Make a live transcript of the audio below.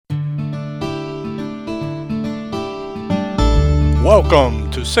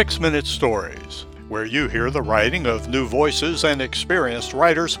Welcome to 6 Minute Stories, where you hear the writing of new voices and experienced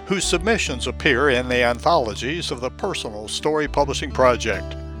writers whose submissions appear in the anthologies of the Personal Story Publishing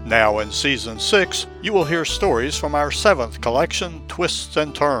Project. Now in Season 6, you will hear stories from our 7th collection, Twists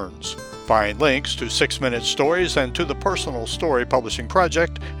and Turns. Find links to 6 Minute Stories and to the Personal Story Publishing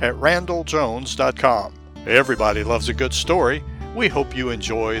Project at randalljones.com. Everybody loves a good story. We hope you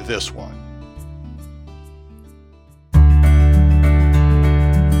enjoy this one.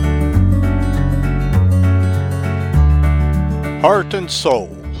 Heart and Soul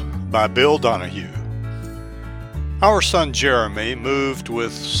by Bill Donahue. Our son Jeremy moved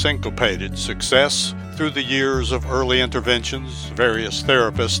with syncopated success through the years of early interventions, various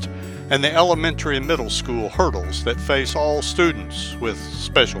therapists, and the elementary and middle school hurdles that face all students with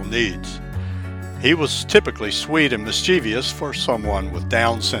special needs. He was typically sweet and mischievous for someone with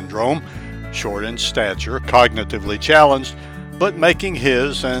Down syndrome, short in stature, cognitively challenged, but making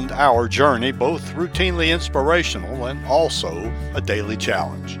his and our journey both routinely inspirational and also a daily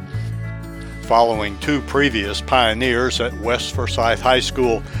challenge. Following two previous pioneers at West Forsyth High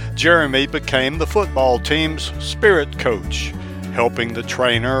School, Jeremy became the football team's spirit coach, helping the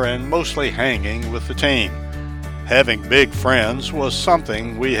trainer and mostly hanging with the team. Having big friends was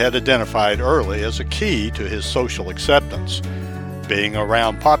something we had identified early as a key to his social acceptance. Being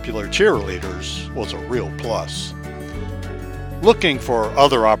around popular cheerleaders was a real plus. Looking for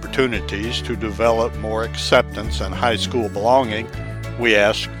other opportunities to develop more acceptance and high school belonging, we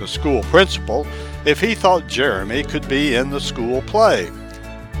asked the school principal if he thought Jeremy could be in the school play.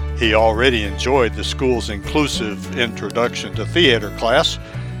 He already enjoyed the school's inclusive introduction to theater class.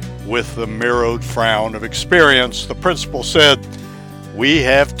 With the mirrored frown of experience, the principal said, "We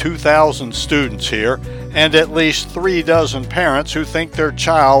have 2,000 students here and at least 36 parents who think their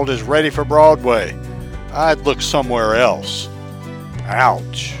child is ready for Broadway. I'd look somewhere else."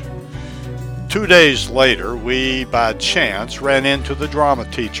 Ouch. 2 days later, we, by chance, ran into the drama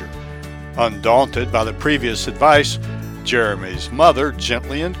teacher. Undaunted by the previous advice, Jeremy's mother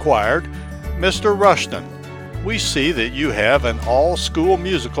gently inquired, "Mr. Rushton, we see that you have an all-school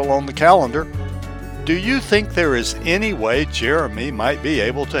musical on the calendar. Do you think there is any way Jeremy might be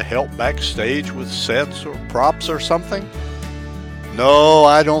able to help backstage with sets or props or something?" "No,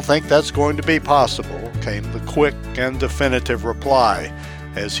 I don't think that's going to be possible," came the quick and definitive reply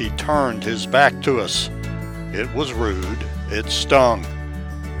as he turned his back to us. It was rude. It stung.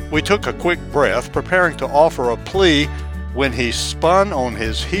 We took a quick breath, preparing to offer a plea, when he spun on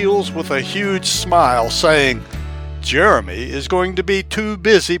his heels with a huge smile, saying, "Jeremy is going to be too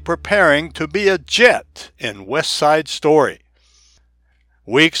busy preparing to be a Jet in West Side Story."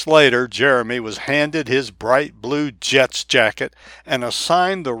 Weeks later, Jeremy was handed his bright blue Jets jacket and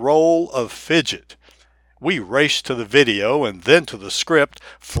assigned the role of Fidget. We raced to the video and then to the script,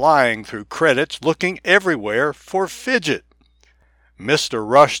 flying through credits, looking everywhere for Fidget. Mr.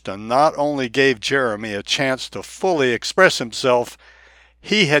 Rushton not only gave Jeremy a chance to fully express himself,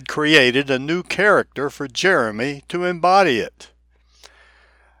 he had created a new character for Jeremy to embody it.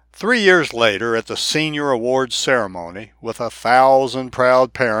 3 years later, at the senior awards ceremony, with 1,000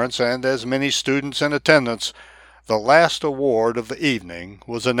 proud parents and as many students in attendance, the last award of the evening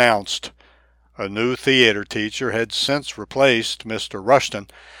was announced. A new theater teacher had since replaced Mr. Rushton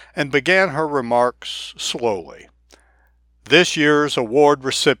and began her remarks slowly. This year's award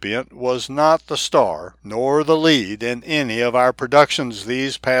recipient was not the star nor the lead in any of our productions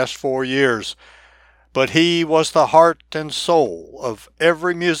these past 4 years, but he was the heart and soul of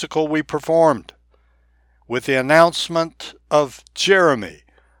every musical we performed. With the announcement of Jeremy,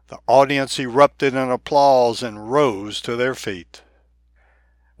 the audience erupted in applause and rose to their feet.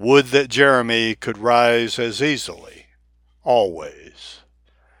 Would that Jeremy could rise as easily, always.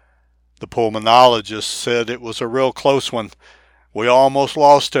 The pulmonologist said it was a real close one. We almost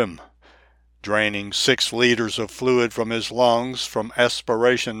lost him. Draining 6 liters of fluid from his lungs from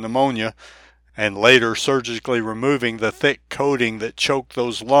aspiration pneumonia, and later surgically removing the thick coating that choked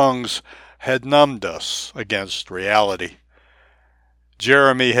those lungs, had numbed us against reality.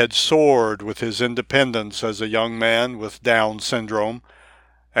 Jeremy had soared with his independence as a young man with Down syndrome.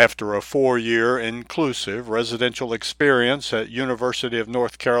 After a 4-year inclusive residential experience at University of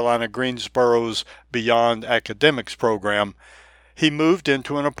North Carolina Greensboro's Beyond Academics program, he moved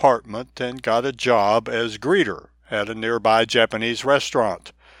into an apartment and got a job as greeter at a nearby Japanese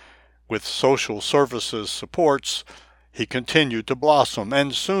restaurant. With social services supports, he continued to blossom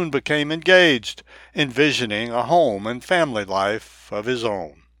and soon became engaged, envisioning a home and family life of his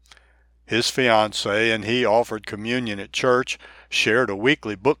own. His fiancée and he offered communion at church, shared a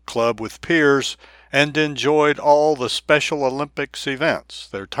weekly book club with peers, and enjoyed all the Special Olympics events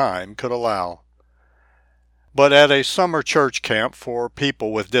their time could allow. But at a summer church camp for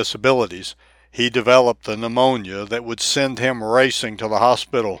people with disabilities, he developed the pneumonia that would send him racing to the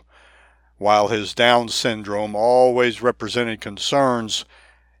hospital. While his Down syndrome always represented concerns,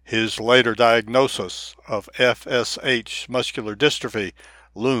 his later diagnosis of FSH muscular dystrophy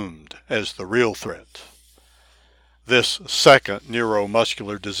loomed as the real threat. This second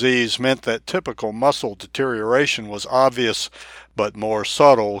neuromuscular disease meant that typical muscle deterioration was obvious, but more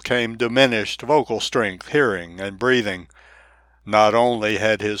subtle came diminished vocal strength, hearing, and breathing. Not only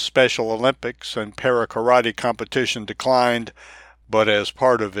had his Special Olympics and para-karate competition declined, but as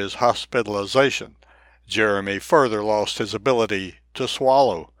part of his hospitalization, Jeremy further lost his ability to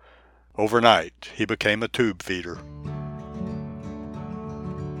swallow. Overnight, he became a tube feeder.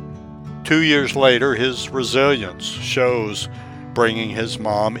 2 years later, his resilience shows, bringing his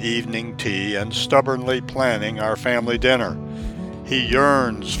mom evening tea and stubbornly planning our family dinner. He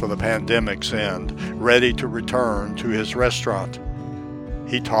yearns for the pandemic's end, ready to return to his restaurant.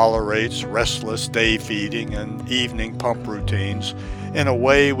 He tolerates restless day feeding and evening pump routines in a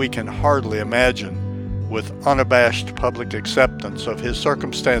way we can hardly imagine, with unabashed public acceptance of his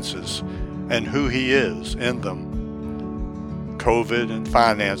circumstances and who he is in them. COVID and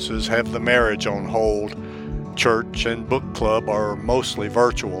finances have the marriage on hold. Church and book club are mostly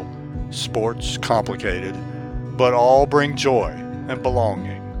virtual, sports complicated, but all bring joy and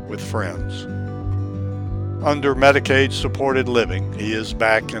belonging with friends. Under Medicaid-supported living, he is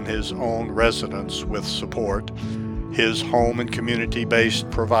back in his own residence with support. His home and community-based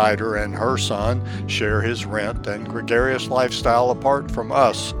provider and her son share his rent and gregarious lifestyle apart from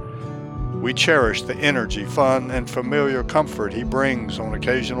us. We cherish the energy, fun, and familiar comfort he brings on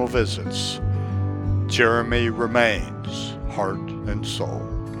occasional visits. Jeremy remains heart and soul.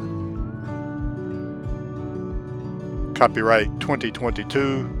 Copyright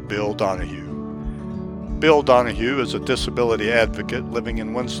 2022, Bill Donahue. Bill Donahue is a disability advocate living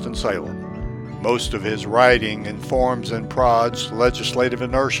in Winston-Salem. Most of his writing informs and prods legislative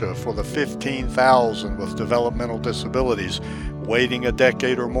inertia for the 15,000 with developmental disabilities waiting a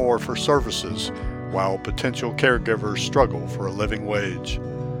decade or more for services, while potential caregivers struggle for a living wage.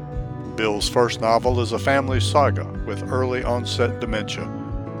 Bill's first novel is a family saga with early onset dementia,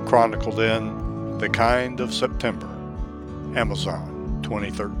 chronicled in The Kind of September, Amazon,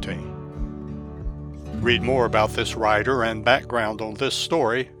 2013. Read more about this writer and background on this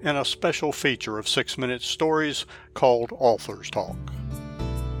story in a special feature of 6 Minute Stories called Author's Talk.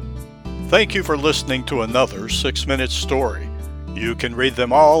 Thank you for listening to another 6 Minute Story. You can read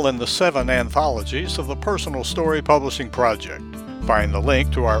them all in the 7 anthologies of the Personal Story Publishing Project. Find the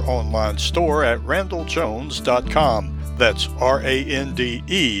link to our online store at randalljones.com. That's RANDELL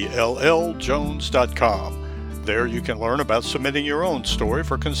Jones.com. There you can learn about submitting your own story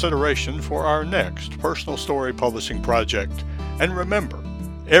for consideration for our next Personal Story Publishing Project. And remember,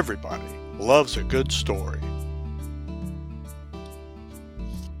 everybody loves a good story.